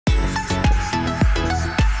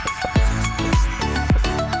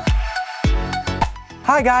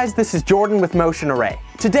Hi guys, this is Jordan with Motion Array.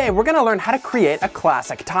 Today we're going to learn how to create a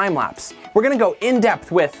classic time-lapse. We're going to go in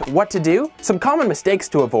depth with what to do, some common mistakes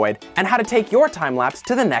to avoid, and how to take your time-lapse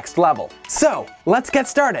to the next level. So, let's get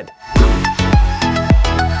started.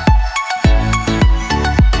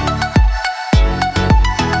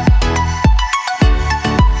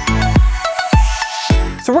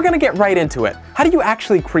 So we're going to get right into it. How do you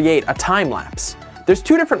actually create a time-lapse? There's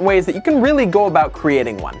two different ways that you can really go about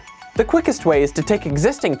creating one. The quickest way is to take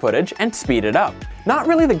existing footage and speed it up. Not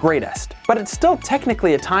really the greatest, but it's still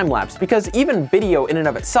technically a time-lapse because even video in and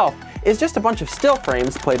of itself is just a bunch of still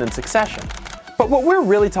frames played in succession. But what we're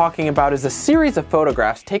really talking about is a series of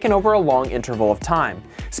photographs taken over a long interval of time,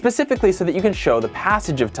 specifically so that you can show the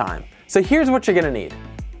passage of time. So here's what you're gonna need: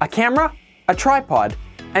 a camera, a tripod,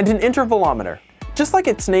 and an intervalometer. Just like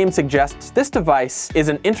its name suggests, this device is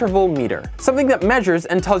an interval meter, something that measures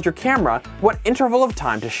and tells your camera what interval of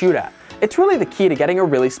time to shoot at. It's really the key to getting a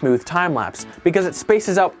really smooth time-lapse because it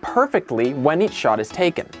spaces out perfectly when each shot is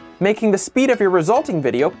taken, making the speed of your resulting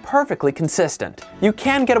video perfectly consistent. You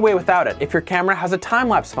can get away without it if your camera has a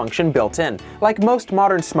time-lapse function built in, like most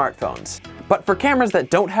modern smartphones. But for cameras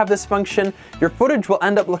that don't have this function, your footage will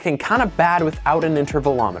end up looking kinda bad without an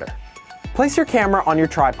intervalometer. Place your camera on your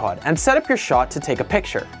tripod and set up your shot to take a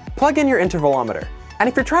picture. Plug in your intervalometer. And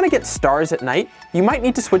if you're trying to get stars at night, you might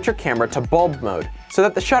need to switch your camera to bulb mode so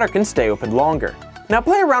that the shutter can stay open longer. Now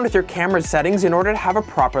play around with your camera's settings in order to have a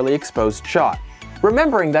properly exposed shot,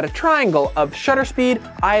 remembering that a triangle of shutter speed,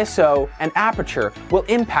 ISO, and aperture will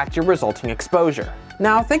impact your resulting exposure.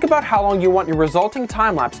 Now think about how long you want your resulting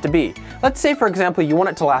time-lapse to be. Let's say for example you want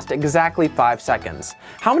it to last exactly 5 seconds.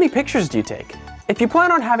 How many pictures do you take? If you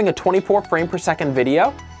plan on having a 24 frame per second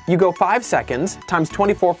video, you go 5 seconds times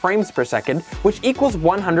 24 frames per second, which equals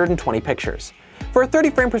 120 pictures. For a 30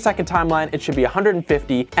 frame per second timeline, it should be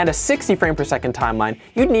 150, and a 60 frame per second timeline,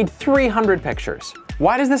 you'd need 300 pictures.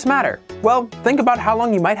 Why does this matter? Well, think about how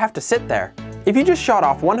long you might have to sit there. If you just shot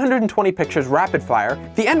off 120 pictures rapid fire,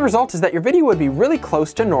 the end result is that your video would be really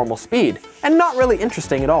close to normal speed, and not really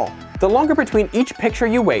interesting at all. The longer between each picture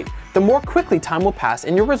you wait, the more quickly time will pass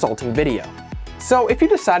in your resulting video. So if you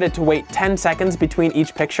decided to wait 10 seconds between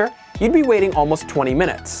each picture, you'd be waiting almost 20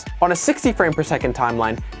 minutes. On a 60 frame per second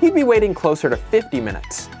timeline, you'd be waiting closer to 50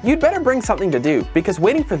 minutes. You'd better bring something to do because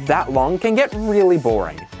waiting for that long can get really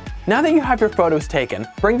boring. Now that you have your photos taken,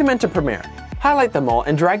 bring them into Premiere. Highlight them all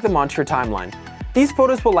and drag them onto your timeline. These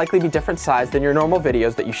photos will likely be different size than your normal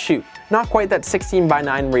videos that you shoot, not quite that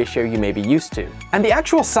 16:9 ratio you may be used to. And the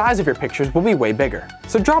actual size of your pictures will be way bigger.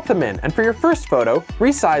 So drop them in, and for your first photo,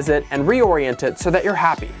 resize it and reorient it so that you're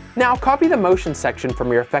happy. Now copy the motion section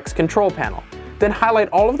from your effects control panel. Then highlight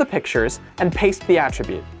all of the pictures and paste the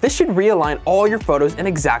attribute. This should realign all your photos in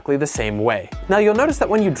exactly the same way. Now you'll notice that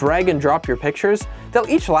when you drag and drop your pictures, they'll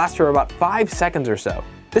each last for about 5 seconds or so.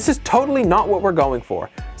 This is totally not what we're going for.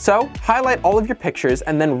 So highlight all of your pictures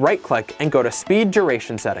and then right-click and go to Speed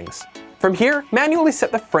Duration Settings. From here, manually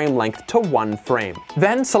set the frame length to 1 frame.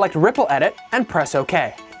 Then select Ripple Edit and press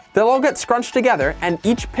OK. They'll all get scrunched together and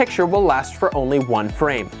each picture will last for only 1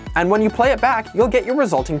 frame. And when you play it back, you'll get your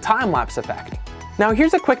resulting time-lapse effect. Now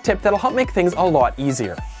here's a quick tip that'll help make things a lot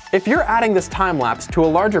easier. If you're adding this time-lapse to a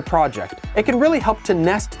larger project, it can really help to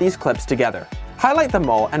nest these clips together. Highlight them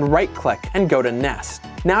all and right-click and go to Nest.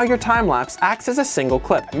 Now your time-lapse acts as a single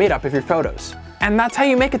clip made up of your photos. And that's how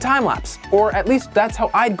you make a time-lapse, or at least that's how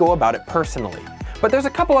I'd go about it personally. But there's a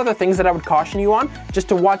couple other things that I would caution you on just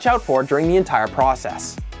to watch out for during the entire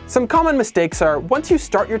process. Some common mistakes are, once you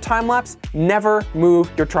start your time-lapse, never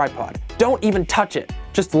move your tripod. Don't even touch it,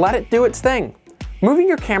 just let it do its thing. Moving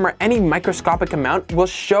your camera any microscopic amount will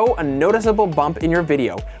show a noticeable bump in your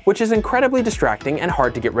video, which is incredibly distracting and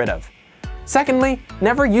hard to get rid of. Secondly,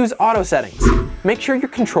 never use auto settings. Make sure your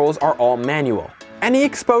controls are all manual. Any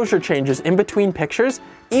exposure changes in between pictures,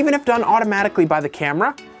 even if done automatically by the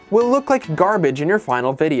camera, will look like garbage in your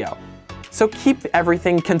final video. So keep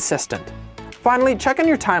everything consistent. Finally, check on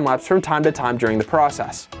your time-lapse from time to time during the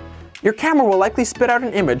process. Your camera will likely spit out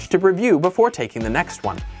an image to review before taking the next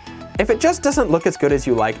one. If it just doesn't look as good as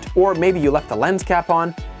you liked, or maybe you left the lens cap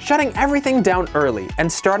on, shutting everything down early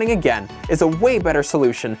and starting again is a way better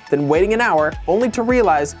solution than waiting an hour only to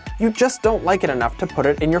realize you just don't like it enough to put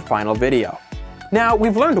it in your final video. Now,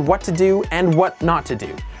 we've learned what to do and what not to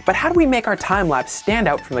do, but how do we make our time-lapse stand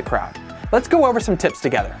out from the crowd? Let's go over some tips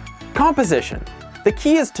together. Composition. The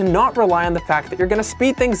key is to not rely on the fact that you're going to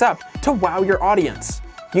speed things up to wow your audience.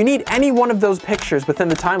 You need any one of those pictures within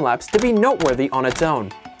the time-lapse to be noteworthy on its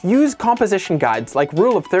own. Use composition guides like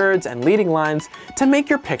rule of thirds and leading lines to make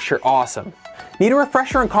your picture awesome. Need a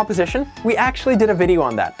refresher on composition? We actually did a video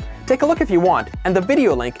on that. Take a look if you want, and the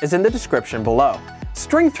video link is in the description below.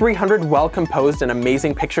 String 300 well-composed and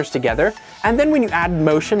amazing pictures together, and then when you add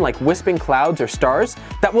motion like wisping clouds or stars,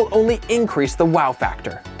 that will only increase the wow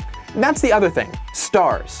factor. And that's the other thing,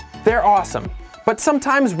 stars. They're awesome, but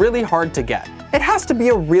sometimes really hard to get. It has to be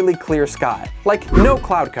a really clear sky, like no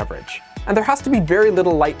cloud coverage. And there has to be very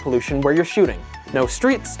little light pollution where you're shooting. No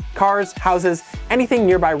streets, cars, houses, anything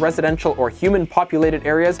nearby residential or human-populated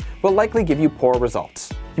areas will likely give you poor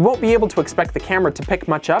results. You won't be able to expect the camera to pick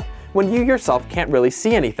much up when you yourself can't really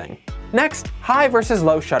see anything. Next, high versus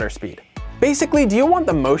low shutter speed. Basically, do you want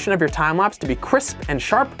the motion of your time-lapse to be crisp and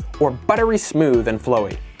sharp, or buttery smooth and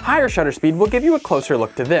flowy? Higher shutter speed will give you a closer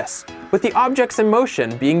look to this, with the objects in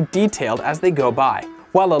motion being detailed as they go by,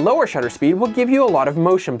 while a lower shutter speed will give you a lot of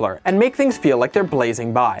motion blur and make things feel like they're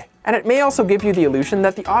blazing by. And it may also give you the illusion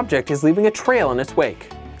that the object is leaving a trail in its wake.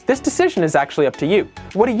 This decision is actually up to you.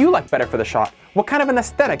 What do you like better for the shot? What kind of an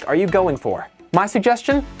aesthetic are you going for? My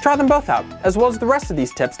suggestion? Try them both out, as well as the rest of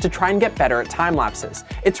these tips to try and get better at time lapses.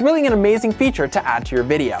 It's really an amazing feature to add to your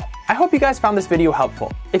video. I hope you guys found this video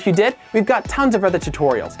helpful. If you did, we've got tons of other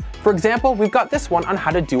tutorials. For example, we've got this one on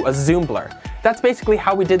how to do a zoom blur. That's basically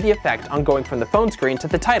how we did the effect on going from the phone screen to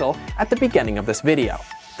the title at the beginning of this video.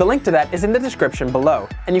 The link to that is in the description below,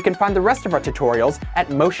 and you can find the rest of our tutorials at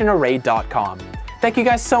motionarray.com. Thank you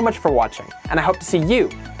guys so much for watching, and I hope to see you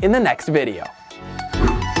in the next video.